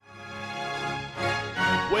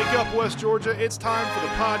Wake up, West Georgia. It's time for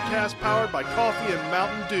the podcast powered by Coffee and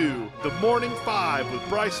Mountain Dew. The Morning Five with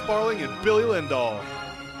Bryce Sparling and Billy Lindahl.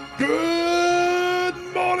 Good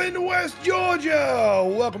morning, West Georgia.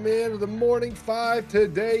 Welcome into the Morning Five.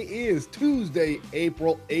 Today is Tuesday,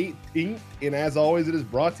 April 18th. And as always, it is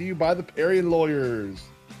brought to you by the Perry Lawyers.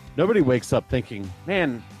 Nobody wakes up thinking,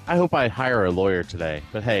 man, I hope I hire a lawyer today.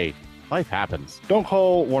 But hey, life happens. Don't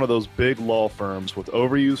call one of those big law firms with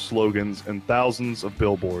overused slogans and thousands of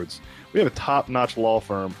billboards. We have a top-notch law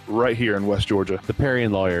firm right here in West Georgia. The Perry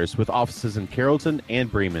Lawyers, with offices in Carrollton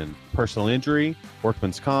and Bremen, personal injury,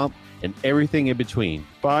 workman's comp, and everything in between.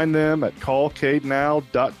 Find them at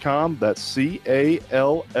callcadenow.com. That's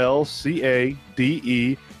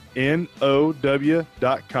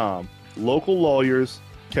CALLCADENOW.com. Local lawyers,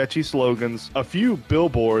 catchy slogans, a few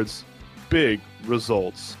billboards, big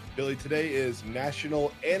results. Billy, today is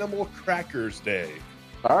National Animal Crackers Day.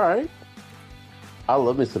 All right. I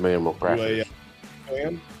love me some animal crackers.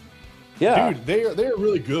 Fan? Yeah. Dude, they're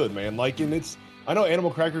really good, man. I know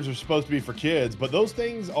animal crackers are supposed to be for kids, but those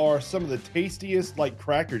things are some of the tastiest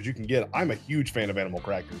crackers you can get. I'm a huge fan of animal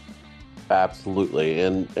crackers. Absolutely.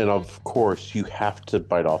 And of course you have to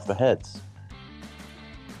bite off the heads.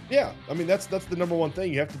 Yeah, I mean that's the number one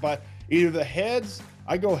thing. You have to buy either the heads.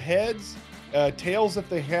 I go heads, tails if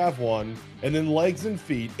they have one, and then legs and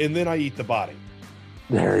feet, and then I eat the body.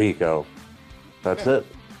 There you go. That's it.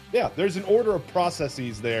 Yeah, there's an order of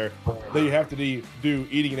processes there that you have to do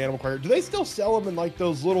eating an animal cracker. Do they still sell them in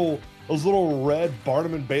those little red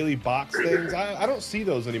Barnum and Bailey box things? I don't see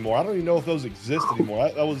those anymore. I don't even know if those exist anymore.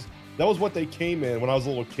 That was what they came in when I was a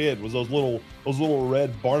little kid. Was those little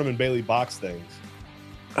red Barnum and Bailey box things?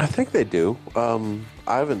 I think they do. I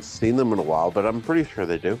haven't seen them in a while, but I'm pretty sure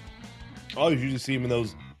they do. I always usually see them in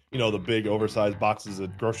those, the big oversized boxes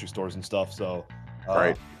at grocery stores and stuff. So,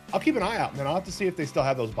 right. I'll keep an eye out, man. I'll have to see if they still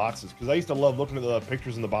have those boxes because I used to love looking at the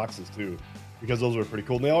pictures in the boxes too, because those were pretty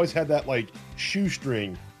cool. And they always had that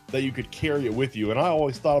shoestring that you could carry it with you. And I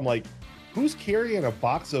always thought, I'm like, who's carrying a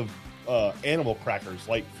box of animal crackers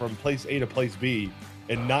from place A to place B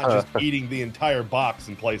and not just eating the entire box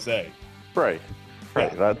in place A? Right.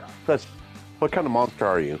 Yeah. That's what kind of monster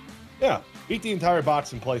are you? Yeah, eat the entire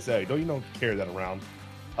box in place A. Don't carry that around.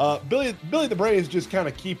 Billy the Braves just kind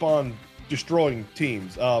of keep on destroying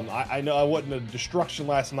teams. I know I wasn't a destruction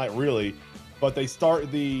last night really, but they start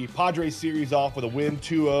the Padres series off with a win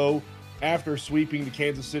 2-0 after sweeping the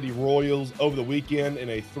Kansas City Royals over the weekend in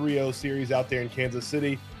a 3-0 series out there in Kansas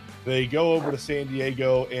City. They go over to San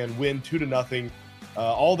Diego and win 2-0.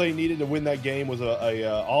 All they needed to win that game was a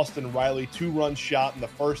Austin Riley 2-run shot in the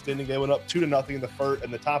first inning. They went up 2-0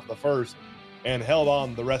 in the top of the first and held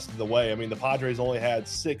on the rest of the way. I mean, the Padres only had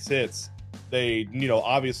 6 hits. They,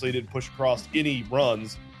 obviously didn't push across any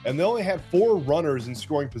runs, and they only had 4 runners in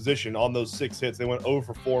scoring position on those 6 hits. They went 0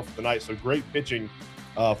 for 4 for the night, so great pitching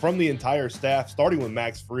from the entire staff, starting with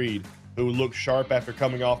Max Fried, who looked sharp after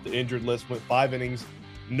coming off the injured list, went 5 innings,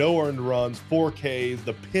 no earned runs, 4 Ks.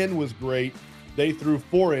 The pen was great. They threw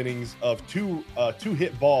 4 innings of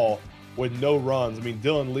two-hit ball with no runs. I mean,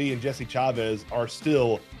 Dylan Lee and Jesse Chavez are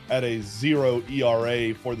still at a 0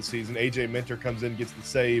 ERA for the season. AJ Minter comes in, gets the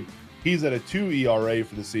save. He's at a 2 ERA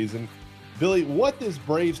for the season. Billy, what this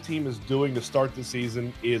Braves team is doing to start the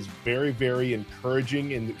season is very, very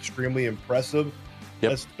encouraging and extremely impressive,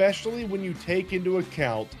 especially when you take into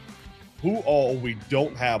account who all we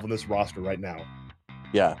don't have on this roster right now.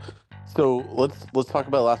 Yeah. So let's talk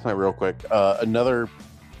about last night real quick. Another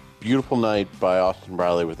beautiful night by Austin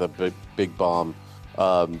Riley with a big bomb.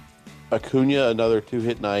 Acuna, another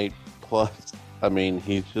 2-hit night. Plus, I mean,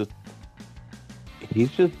 he's just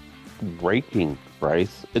raking,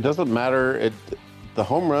 Bryce. It doesn't matter. The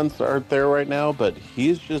home runs aren't there right now, but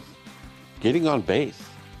he's just getting on base.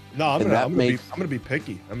 No, I'm gonna be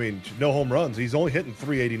picky. I mean, no home runs. He's only hitting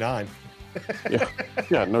 389.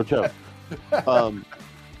 yeah, no joke.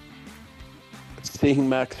 Seeing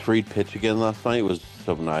Max Fried pitch again last night was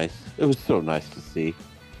so nice. It was so nice to see.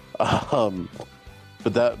 But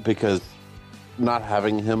that because not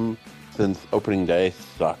having him since opening day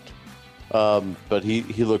sucked. But he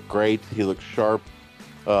looked great. He looked sharp.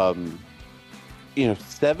 7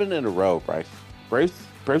 in a row, Bryce. Braves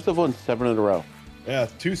have won 7 in a row. Yeah,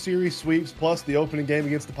 2 series sweeps plus the opening game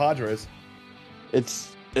against the Padres.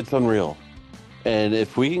 It's unreal. And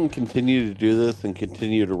if we can continue to do this and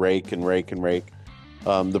continue to rake,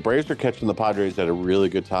 the Braves are catching the Padres at a really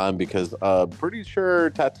good time because pretty sure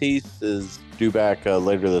Tatis is due back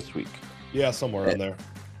later this week. Yeah, somewhere around there.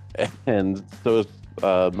 And so is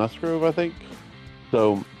Musgrove, I think.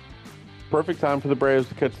 So perfect time for the Braves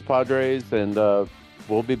to catch the Padres, and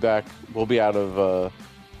we'll be back. We'll be out of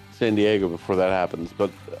San Diego before that happens.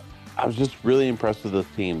 But I was just really impressed with this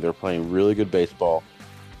team. They're playing really good baseball.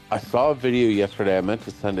 I saw a video yesterday. I meant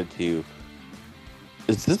to send it to you.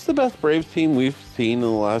 Is this the best Braves team we've seen in the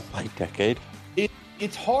last decade?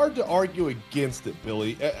 It's hard to argue against it,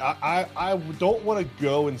 Billy. I don't want to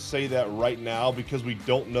go and say that right now because we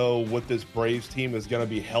don't know what this Braves team is going to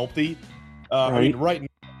be healthy. Right. I mean, right now,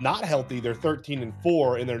 not healthy, they're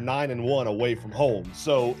 13-4 and they're 9-1 away from home.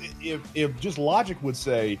 So if just logic would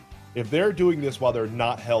say, if they're doing this while they're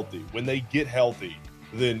not healthy, when they get healthy,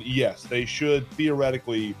 then yes, they should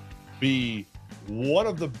theoretically be one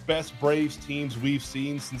of the best Braves teams we've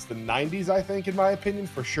seen since the 90s, I think, in my opinion,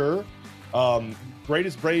 for sure.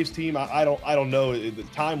 Greatest Braves team, I don't know. The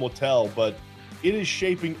time will tell, but it is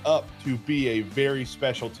shaping up to be a very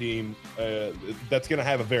special team that's going to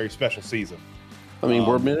have a very special season. I mean,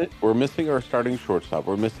 we're missing our starting shortstop.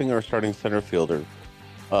 We're missing our starting center fielder.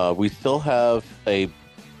 We still have a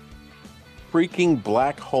freaking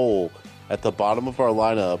black hole at the bottom of our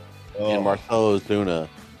lineup in Marcell Ozuna.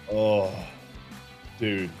 Oh,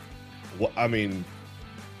 dude. I mean,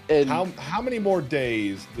 and how many more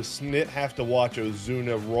days does Snit have to watch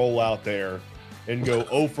Ozuna roll out there and go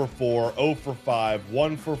 0 for 4, 0 for 5,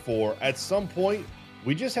 1 for 4? At some point,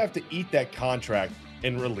 we just have to eat that contract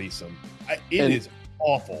and release him. It is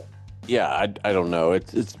awful. Yeah, I don't know.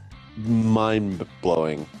 It's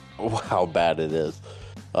mind-blowing how bad it is.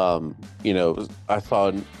 I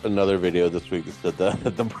saw another video this week that said that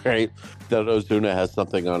that Ozuna has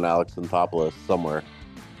something on Alex Anthopoulos somewhere.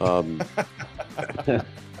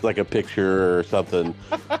 Like a picture or something.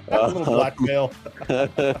 A little blackmail.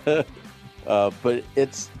 But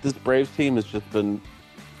this Braves team has just been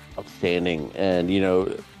outstanding. And,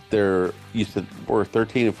 you said we're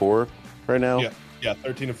 13-4 right now? Yeah,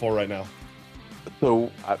 13-4 right now.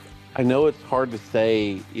 So I know it's hard to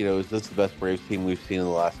say, is this the best Braves team we've seen in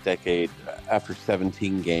the last decade after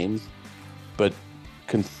 17 games? But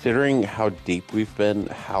considering how deep we've been,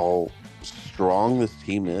 how strong this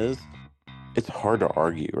team is, it's hard to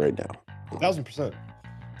argue right now. 1,000%.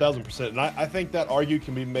 And I think that argument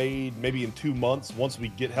can be made maybe in 2 months once we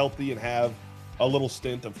get healthy and have a little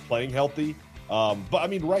stint of playing healthy. But I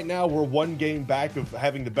mean, right now we're one game back of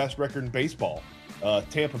having the best record in baseball.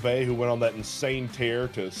 Tampa Bay, who went on that insane tear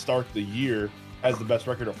to start the year, has the best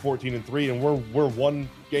record at 14-3, and we're one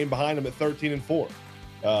game behind them at 13-4.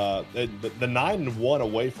 The 9-1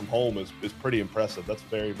 away from home is pretty impressive. That's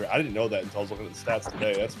very, very. I didn't know that until I was looking at the stats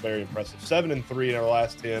today. That's very impressive. 7-3 in our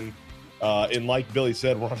last 10, and like Billy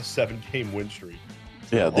said, we're on a 7-game win streak.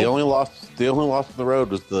 So yeah, the only loss on the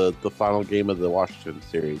road was the final game of the Washington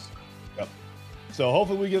series. Yep. So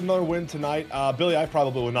hopefully we get another win tonight. Billy, I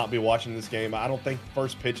probably will not be watching this game. I don't think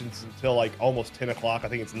first pitch is until like almost 10 o'clock. I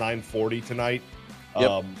think it's 9:40 tonight.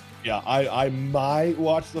 Yep. Yeah, I might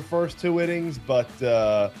watch the first 2 innings, but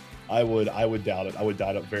I would doubt it. I would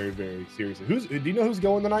doubt it very, very seriously. Do you know who's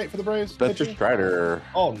going tonight for the Braves? Spencer Strider.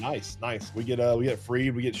 Oh, nice. We get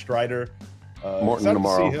Freed, we get Strider. Morton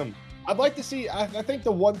tomorrow. To see him. I'd like to see. I think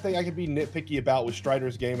the one thing I could be nitpicky about with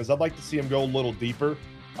Strider's game is I'd like to see him go a little deeper.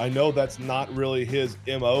 I know that's not really his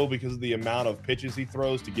MO because of the amount of pitches he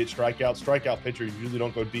throws to get strikeouts. Strikeout pitchers usually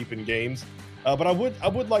don't go deep in games, but I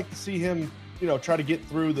would like to see him, try to get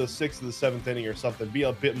through the 6th or the 7th inning or something. Be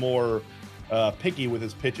a bit more picky with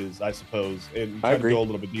his pitches, I suppose, and try to go a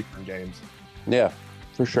little bit deeper in games. Yeah,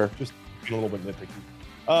 for sure. Just a little bit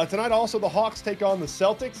nitpicky. Tonight, also, the Hawks take on the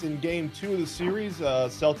Celtics in Game 2 of the series.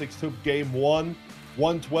 Celtics took Game 1,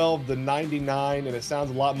 112-99, and it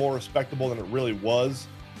sounds a lot more respectable than it really was.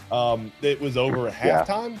 It was over at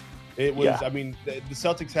halftime. It was, I mean, the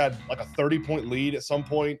Celtics had like a 30-point lead at some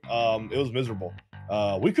point. It was miserable.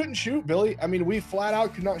 We couldn't shoot, Billy. I mean, we flat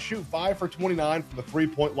out could not shoot. 5 for 29 from the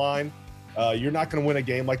 3-point line. You're not going to win a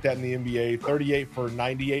game like that in the NBA. 38 for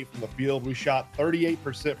 98 from the field. We shot 38%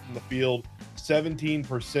 from the field,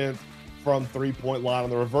 17% from 3-point line. On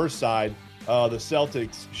the reverse side, the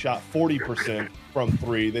Celtics shot 40% from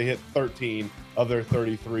 3. They hit 13 of their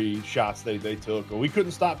 33 shots they took. We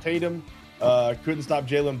couldn't stop Tatum. Couldn't stop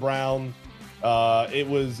Jaylen Brown. It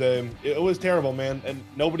was terrible, man. And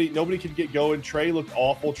nobody could get going. Trey looked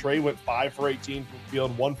awful. Trey went 5 for 18 from the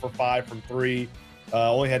field, 1 for 5 from 3.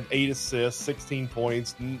 Only had 8 assists, 16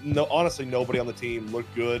 points. No, honestly, nobody on the team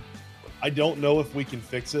looked good. I don't know if we can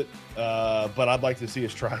fix it, but I'd like to see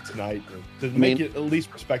us try tonight to make it at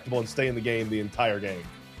least respectable and stay in the game the entire game.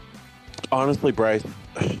 Honestly, Bryce,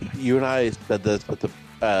 you and I said this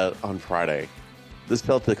on Friday. This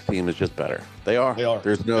Celtics team is just better. They are.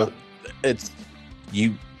 There's no. Yeah. It's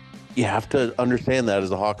you have to understand that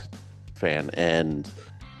as a Hawks fan, and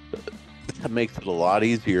that makes it a lot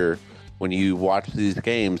easier when you watch these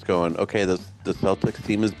games going, okay, the Celtics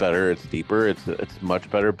team is better. It's deeper. It's much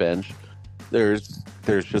better bench. There's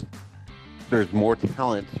more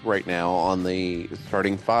talent right now on the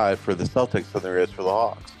starting five for the Celtics than there is for the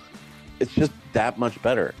Hawks. It's just that much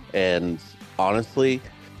better. And honestly,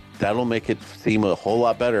 that'll make it seem a whole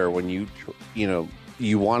lot better when you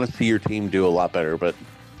want to see your team do a lot better. But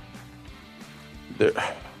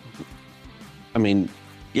I mean,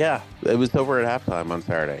 yeah, it was over at halftime on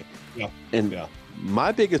Saturday. Yeah. And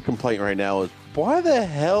my biggest complaint right now is, why the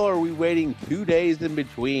hell are we waiting 2 days in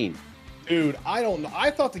between? Dude, I don't know. I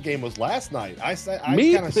thought the game was last night.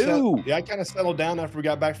 Me too. I kind of settled down after we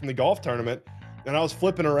got back from the golf tournament, and I was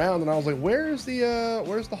flipping around, and I was like, "Where's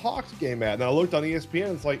the Hawks game at?" And I looked on ESPN,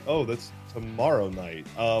 and it's like, "Oh, that's tomorrow night."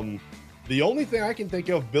 The only thing I can think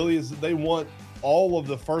of, Billy, is that they want all of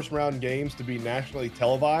the first round games to be nationally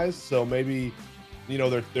televised. So maybe,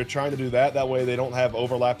 they're trying to do that. That way, they don't have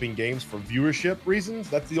overlapping games for viewership reasons.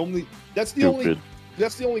 That's the only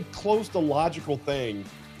close to logical thing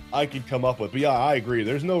I could come up with. But yeah, I agree.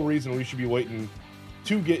 There's no reason we should be waiting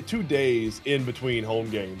 2 days in between home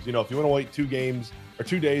games. If you want to wait 2 games or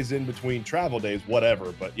 2 days in between travel days,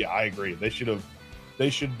 whatever. But yeah, I agree. They should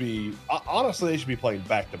be playing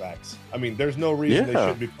back-to-backs. I mean, there's no reason they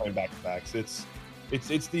shouldn't be playing back-to-backs. It's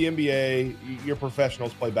the NBA. Your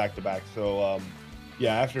professionals play back-to-back. So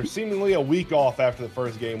after seemingly a week off after the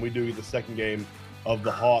first game, we do get the second game of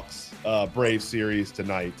the Hawks Braves series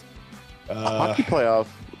tonight. Hockey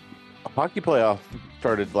playoff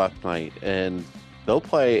started last night, and they'll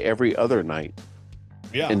play every other night.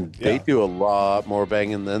 Yeah, and they do a lot more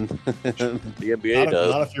banging than the NBA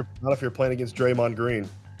does. Not if you're playing against Draymond Green.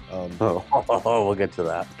 We'll get to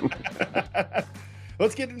that.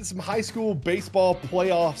 Let's get into some high school baseball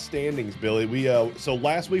playoff standings, Billy. So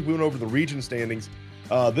last week we went over the region standings.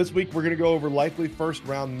 This week we're going to go over likely first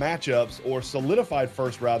round matchups or solidified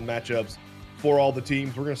first round matchups for all the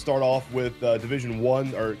teams. We're going to start off with Division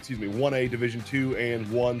 1A, Division 2,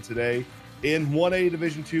 and 1 today. In 1A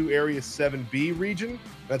Division 2 Area 7B region,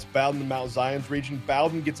 that's Bowden and Mount Zion's region.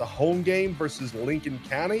 Bowden gets a home game versus Lincoln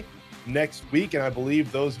County next week, and I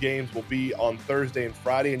believe those games will be on Thursday and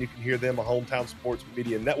Friday, and you can hear them on Hometown Sports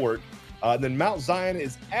Media Network. And then Mount Zion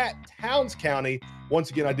is at Towns County. Once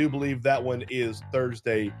again, I do believe that one is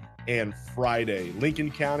Thursday and Friday. Lincoln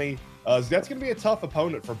County, that's going to be a tough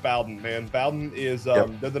opponent for Bowden, man. Bowden is they're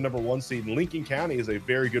the number 1 seed, and Lincoln County is a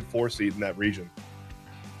very good 4 seed in that region.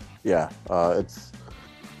 Yeah, it's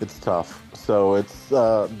tough. So it's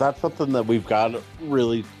that's something that we've got to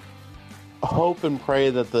really hope and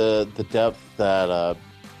pray that the depth that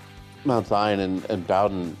Mount Zion and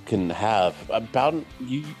Bowden can have. Bowden,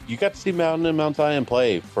 you got to see Bowden and Mount Zion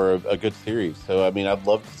play for a good series. So I mean, I'd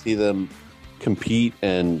love to see them compete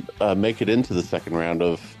and make it into the second round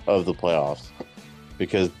of the playoffs,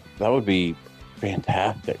 because that would be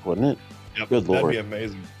fantastic, wouldn't it? Yep, good Lord. That'd be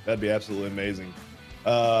amazing. That'd be absolutely amazing.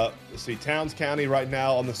 Let's see, Towns County right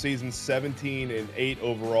now on the season 17-8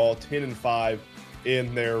 overall, 10-5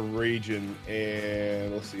 in their region.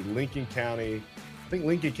 And let's see, Lincoln County. I think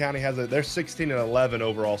Lincoln County they're 16-11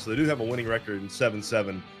 overall, so they do have a winning record in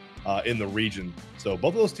 7-7 in the region. So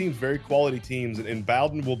both of those teams, very quality teams, and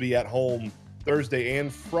Bowden will be at home Thursday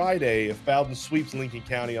and Friday. If Bowden sweeps Lincoln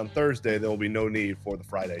County on Thursday, there will be no need for the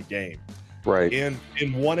Friday game. Right. In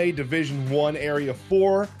 1A Division 1 Area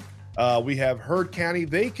 4, we have Heard County.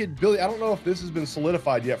 Billy, I don't know if this has been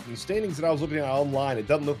solidified yet. From the standings that I was looking at online, it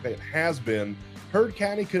doesn't look like it has been. Heard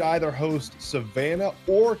County could either host Savannah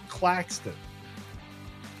or Claxton.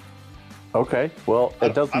 Okay, well,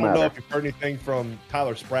 it doesn't matter. I don't know if you've heard anything from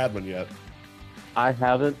Tyler Spradlin yet. I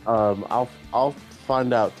haven't. I'll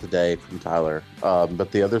find out today from Tyler.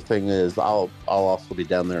 But the other thing is, I'll also be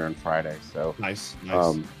down there on Friday. So nice.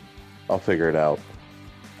 I'll figure it out.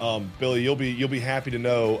 Billy, you'll be happy to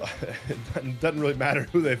know it doesn't really matter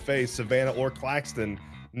who they face, Savannah or Claxton.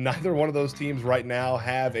 Neither one of those teams right now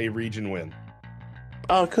have a region win.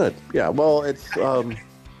 Oh, good. Yeah. Well, it's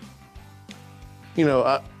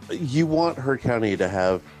you want Heard County to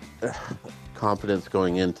have confidence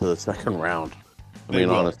going into the second round.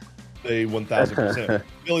 Honestly. They 1,000%.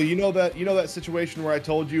 Billy, you know that situation where I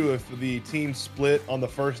told you if the team split on the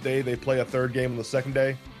first day, they play a third game on the second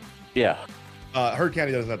day? Yeah. Heard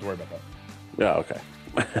County doesn't have to worry about that. Yeah, okay.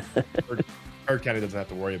 Heard County doesn't have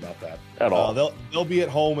to worry about that at all. They'll be at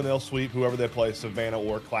home and they'll sweep whoever they play, Savannah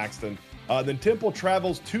or Claxton. Then Temple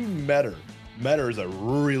travels to Metter. Metter is a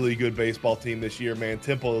really good baseball team this year, man.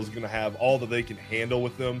 Temple is going to have all that they can handle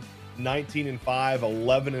with them. 19-5,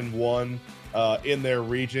 11-1 in their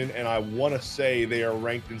region, and I want to say they are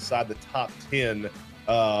ranked inside the top 10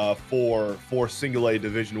 for single A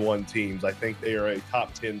Division I teams. I think they are a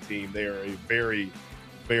top 10 team. They are a very,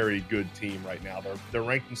 very good team right now. They're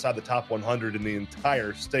ranked inside the top 100 in the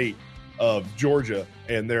entire state of Georgia,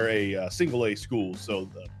 and they're a single A school. So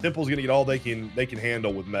Temple's going to get all they can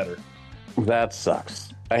handle with Metter. That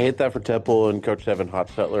sucks. I hate that for Temple and Coach Evan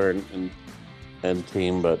Hotsettler and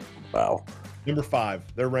team, but wow. Number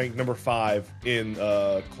 5. They're ranked number 5 in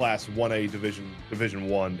Class 1A Division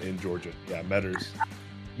 1 in Georgia. Yeah, Metter's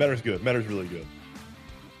good. Metter's really good.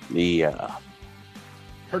 Yeah.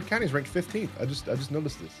 Heard County's ranked 15th. I just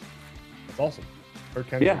noticed this. That's awesome. Heard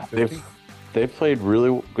County. Yeah, they've played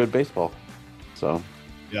really good baseball. So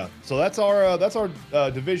yeah. So that's our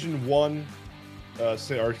Division 1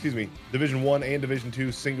 Division 1 and Division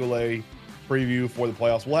 2 single A preview for the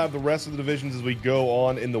playoffs. We'll have the rest of the divisions as we go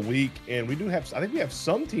on in the week, and I think we have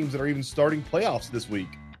some teams that are even starting playoffs this week.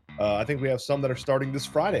 I think we have some that are starting this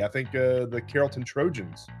Friday. I think the Carrollton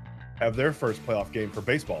Trojans have their first playoff game for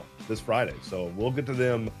baseball this Friday, so we'll get to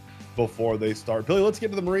them before they start. Billy, let's get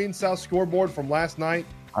to the Marine South Scoreboard from last night.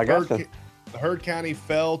 I got you. Heard County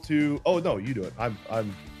fell to. Oh no, you do it. My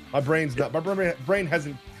brain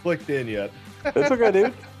hasn't clicked in yet. It's okay,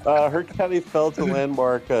 dude. Heard County fell to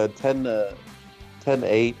Landmark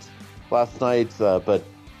 10-8 last night, but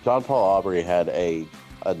John Paul Aubrey had a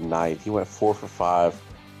night. He went 4 for 5,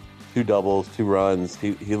 2 doubles, 2 runs.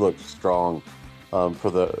 He looked strong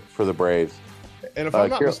for the Braves. And if I'm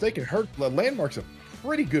not mistaken, Landmark's a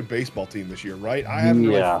pretty good baseball team this year, right? I haven't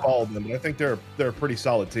really followed them, but I think they're a pretty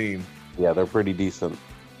solid team. Yeah, they're pretty decent.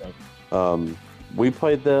 We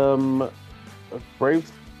played them.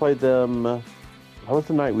 Braves played them. That was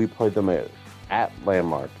the night we played them at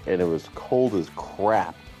Landmark, and it was cold as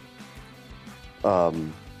crap.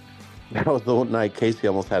 That was the night Casey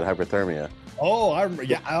almost had hypothermia. Oh, I remember.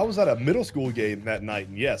 Yeah, I was at a middle school game that night,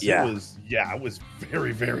 and yes, it was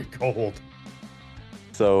very, very cold.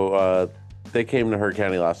 So they came to Heard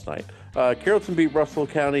County last night. Carrollton beat Russell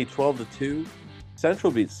County 12-2.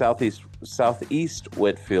 Central beat Southeast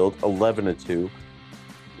Whitfield 11-2.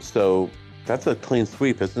 So that's a clean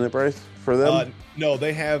sweep, isn't it, Bryce? For them? No,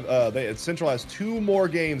 they have. Central has 2 more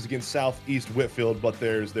games against Southeast Whitfield, but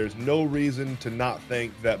there's no reason to not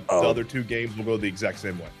think that the other 2 games will go the exact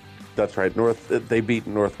same way. That's right. They beat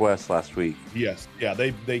Northwest last week. Yes, yeah,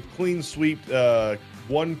 they clean sweeped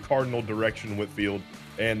one cardinal direction Whitfield,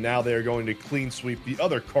 and now they're going to clean sweep the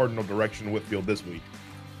other cardinal direction Whitfield this week.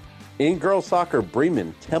 In girls soccer,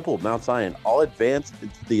 Bremen, Temple, Mount Zion all advanced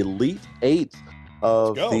into the Elite 8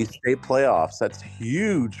 of the state playoffs. That's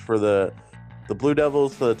huge for the Blue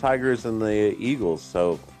Devils, the Tigers, and the Eagles.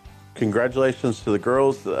 So congratulations to the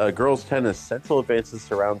girls. Girls tennis, Central advances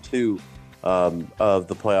to round 2 of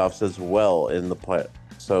the playoffs as well in the play.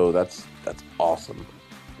 So that's awesome.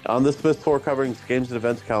 On the Smith Floor covering games and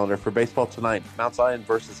events calendar for baseball tonight, Mount Zion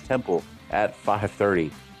versus Temple at 5:30.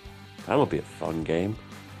 That'll be a fun game.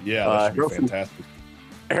 Yeah, that should be fantastic.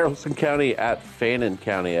 Haralson County at Fannin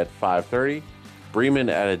County at 5:30. Bremen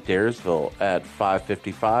at Adairsville at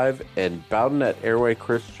 5:55, and Bowden at Airway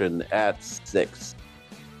Christian at 6.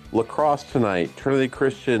 Lacrosse tonight, Trinity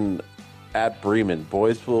Christian at Bremen.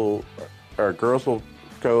 Girls will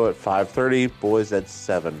go at 5:30, boys at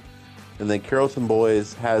 7. And then Carrollton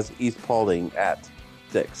Boys has East Paulding at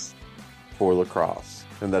 6 for lacrosse.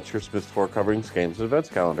 And that's your Smith Floor Coverings games and events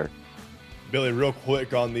calendar. Billy, real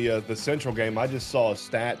quick on the Central game, I just saw a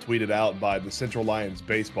stat tweeted out by the Central Lions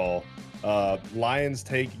baseball. Lions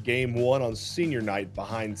take game 1 on senior night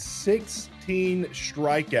behind 16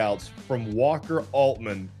 strikeouts from Walker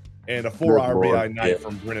Altman and a 4 RBI night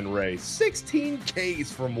from Brennan Ray. 16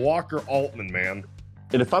 Ks from Walker Altman, man.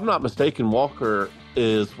 And if I'm not mistaken, Walker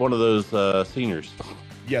is one of those seniors.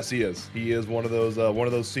 Yes, he is. He is one of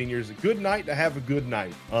those seniors. A good night to have a good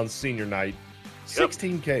night on senior night.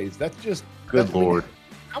 16 Ks. That's just good Lord.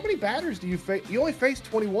 How many batters do you face? You only face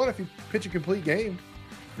 21 if you pitch a complete game.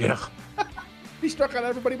 Yeah. He struck out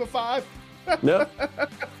everybody but 5. No.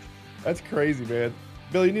 That's crazy, man.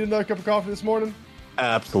 Billy, you need another cup of coffee this morning?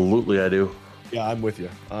 Absolutely, I do. Yeah, I'm with you.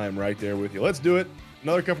 I'm right there with you. Let's do it.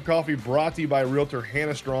 Another cup of coffee brought to you by Realtor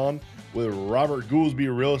Hannah Strawn with Robert Goolsby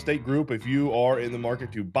Real Estate Group. If you are in the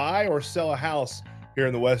market to buy or sell a house here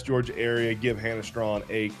in the West Georgia area, give Hannah Strawn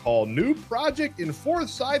a call. New project in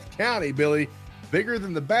Forsyth County, Billy. Bigger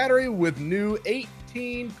than the Battery with new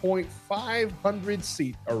 18.500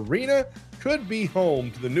 seat arena. Could be home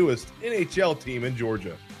to the newest NHL team in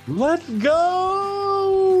Georgia. Let's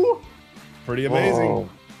go! Pretty amazing.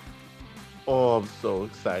 Oh, I'm so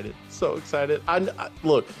excited. So excited.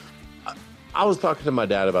 Look, I was talking to my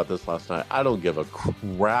dad about this last night. I don't give a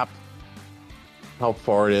crap how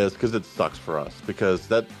far it is because it sucks for us because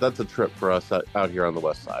that's a trip for us out here on the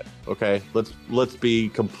west side. Okay, let's be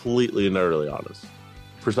completely and utterly honest.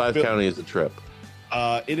 Forsyth County is a trip.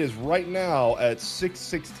 It is right now at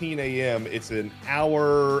 6:16 a.m. It's an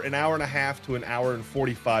hour and a half to an hour and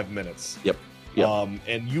 45 minutes. Yep.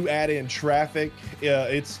 And you add in traffic,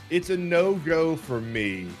 it's a no-go for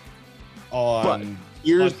me. But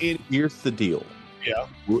here's the deal. Yeah.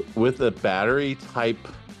 With a battery type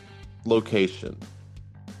location,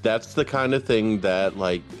 that's the kind of thing that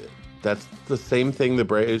that's the same thing the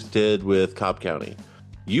Braves did with Cobb County.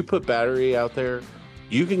 You put battery out there,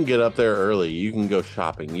 you can get up there early. You can go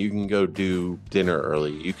shopping. You can go do dinner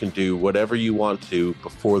early. You can do whatever you want to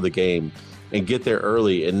before the game and get there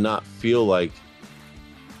early and not feel like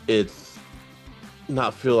it's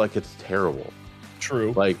terrible.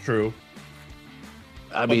 True. True.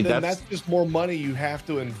 I mean, that's just more money you have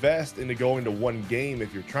to invest into going to one game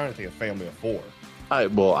if you're trying to take a family of four.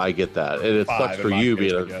 I get that, and it sucks for you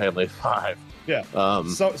being a family of five. Yeah.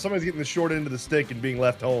 So somebody's getting the short end of the stick and being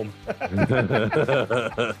left home.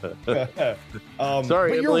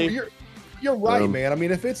 Sorry, Emily. You're right, man. I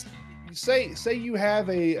mean, if it's say you have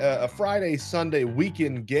a Friday, Sunday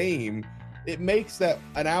weekend game, it makes that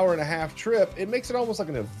an hour and a half trip. It makes it almost like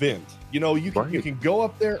an event. You know, you can go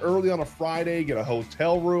up there early on a Friday, get a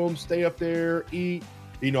hotel room, stay up there, eat.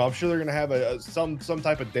 You know, I'm sure they're going to have some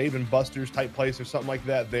type of Dave and Buster's type place or something like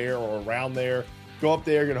that there or around there. Go up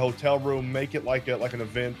there, get a hotel room, make it like an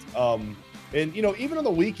event. And you know, even on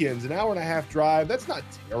the weekends, an hour and a half drive, that's not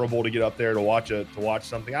terrible to get up there to watch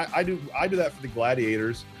something. I do that for the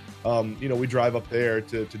Gladiators. You know, we drive up there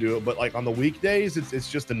to do it, but like on the weekdays,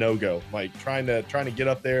 it's just a no-go. Like trying to get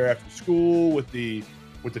up there after school with the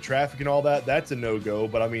traffic and all that, that's a no-go.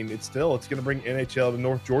 But I mean, it's going to bring NHL to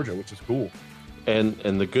North Georgia, which is cool. And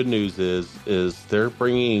the good news is they're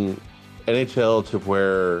bringing NHL to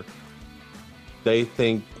where they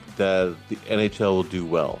think that the NHL will do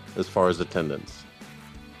well as far as attendance,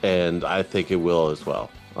 and I think it will as well.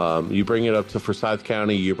 You bring it up to Forsyth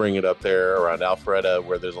County, you bring it up there around Alpharetta,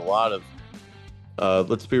 where there's a lot of,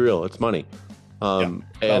 let's be real, it's money. And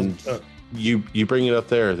you bring it up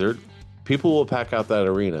there, people will pack out that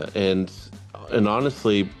arena. And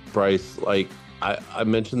honestly, Bryce, like I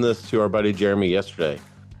mentioned this to our buddy Jeremy yesterday.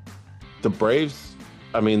 The Braves,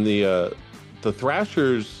 the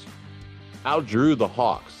Thrashers outdrew the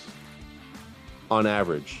Hawks on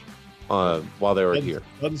average while they were here.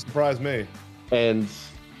 Doesn't surprise me.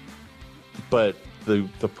 But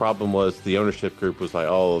the problem was the ownership group was like,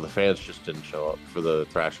 oh, the fans just didn't show up for the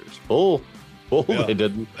Thrashers. Bull, yeah, they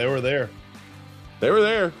didn't. They were there.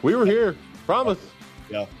 We were here. Promise.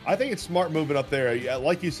 Yeah, I think it's smart moving up there. Yeah,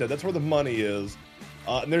 like you said, that's where the money is.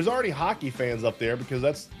 And there's already hockey fans up there because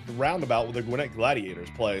that's the roundabout where the Gwinnett Gladiators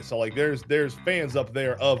play. So like there's fans up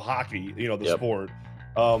there of hockey, you know, the sport.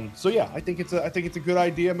 So yeah, I think it's a good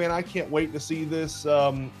idea, man. I can't wait to see this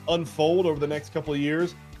unfold over the next couple of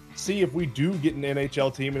years. See if we do get an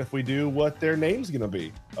NHL team, and if we do, what their name's going to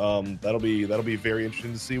be. That'll be very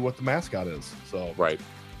interesting to see what the mascot is. So right.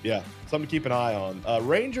 Yeah, something to keep an eye on.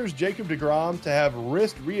 Rangers Jacob deGrom to have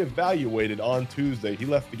wrist reevaluated on Tuesday. He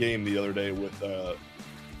left the game the other day with an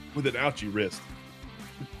ouchie wrist.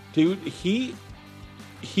 Dude, he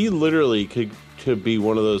literally could be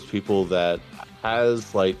one of those people that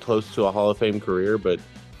has like close to a Hall of Fame career, but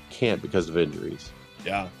can't because of injuries.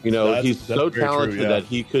 Yeah, you know, he's so talented that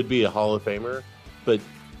he could be a Hall of Famer, but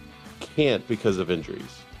can't because of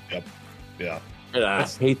injuries. Yep. Yeah. And I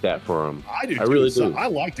hate that for him. I do. I really do. I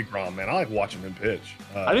like DeGrom, man. I like watching him pitch.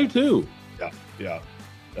 I do too. Yeah.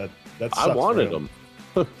 That I wanted him.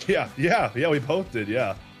 Yeah. We both did.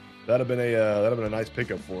 Yeah, that'd have been a nice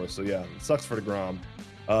pickup for us. So yeah, it sucks for DeGrom.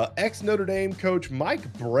 Ex Notre Dame coach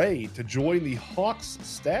Mike Bray to join the Hawks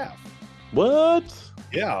staff. What?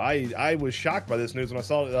 Yeah, I was shocked by this news when I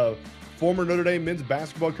saw former Notre Dame men's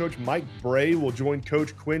basketball coach Mike Bray will join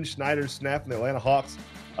Coach Quinn Snyder's staff in the Atlanta Hawks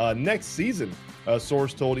next season. A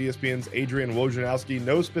source told ESPN's Adrian Wojnarowski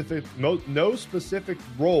no specific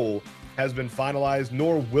role has been finalized,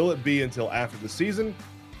 nor will it be until after the season.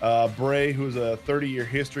 Bray, who has a 30-year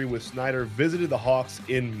history with Snyder, visited the Hawks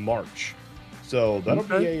in March. So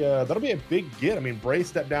that'll be a big get. I mean, Bray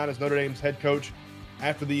stepped down as Notre Dame's head coach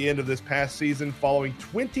after the end of this past season, following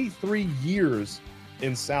 23 years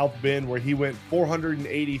in South Bend, where he went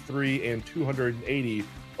 483 and 280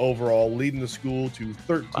 overall, leading the school to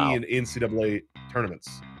 13 NCAA tournaments.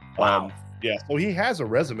 Wow. Yeah, so he has a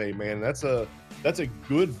resume, man. That's a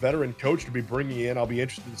good veteran coach to be bringing in. I'll be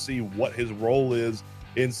interested to see what his role is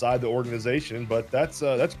inside the organization, but that's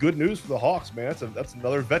good news for the Hawks, man. That's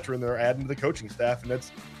another veteran they're adding to the coaching staff, and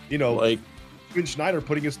that's, you know, like Quinn Snyder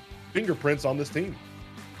putting his fingerprints on this team.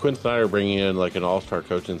 Quinn Snyder bringing in like an all-star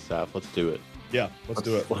coaching staff. Let's do it. Yeah, let's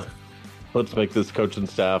do it. Let's make this coaching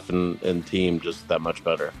staff and team just that much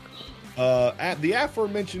better. At the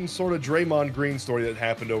aforementioned sort of Draymond Green story that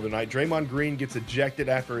happened overnight, Draymond Green gets ejected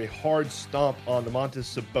after a hard stomp on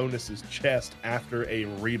Domantas Sabonis' chest after a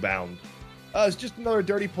rebound. It's just another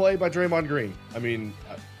dirty play by Draymond Green. I mean,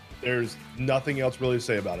 there's nothing else really to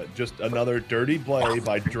say about it. Just another dirty play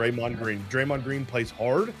by Draymond Green. Draymond Green plays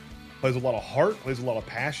hard, plays a lot of heart, plays a lot of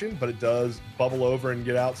passion, but it does bubble over and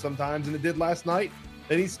get out sometimes, and it did last night.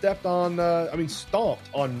 Then he stepped on, stomped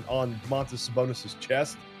on Domantas Sabonis'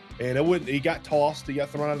 chest, and he got tossed, he got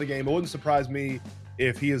thrown out of the game. It wouldn't surprise me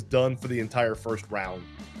if he is done for the entire first round,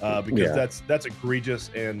 because that's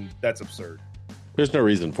egregious and that's absurd. There's no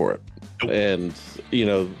reason for it. Nope. And,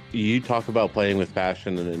 you talk about playing with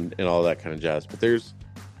passion and all that kind of jazz, but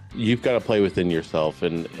you've got to play within yourself.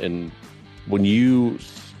 And when you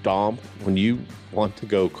stomp, when you want to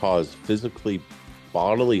go cause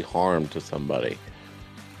bodily harm to somebody,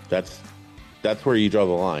 that's where you draw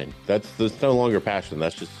the line. That's no longer passion.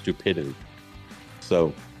 That's just stupidity.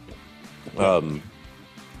 So, I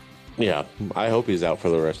hope he's out for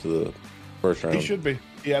the rest of the first round. He should be.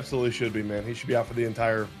 He absolutely should be, man. He should be out for the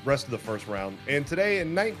entire rest of the first round. And today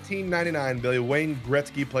in 1999, Billy, Wayne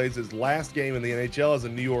Gretzky plays his last game in the NHL as the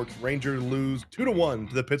New York Rangers lose 2-1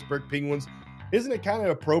 to the Pittsburgh Penguins. Isn't it kind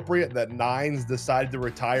of appropriate that Nines decided to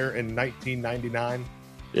retire in 1999?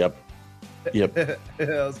 Yep.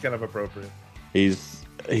 That's kind of appropriate. He's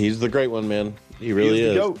the great one, man. He really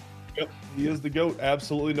is. The GOAT. Yep, he is the GOAT.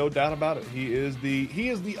 Absolutely, no doubt about it. He is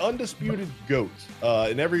the undisputed GOAT.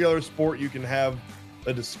 In every other sport, you can have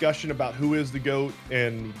a discussion about who is the GOAT,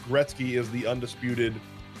 and Gretzky is the undisputed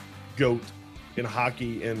GOAT in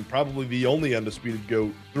hockey, and probably the only undisputed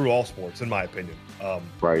GOAT through all sports, in my opinion.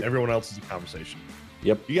 Right. Everyone else is a conversation.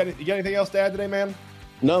 Yep. You got anything else to add today, man?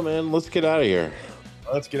 No, man. Let's get out of here.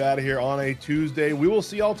 Let's get out of here on a Tuesday. We will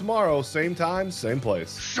see y'all tomorrow, same time, same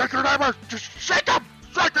place. Shake your neighbor! Just shake him!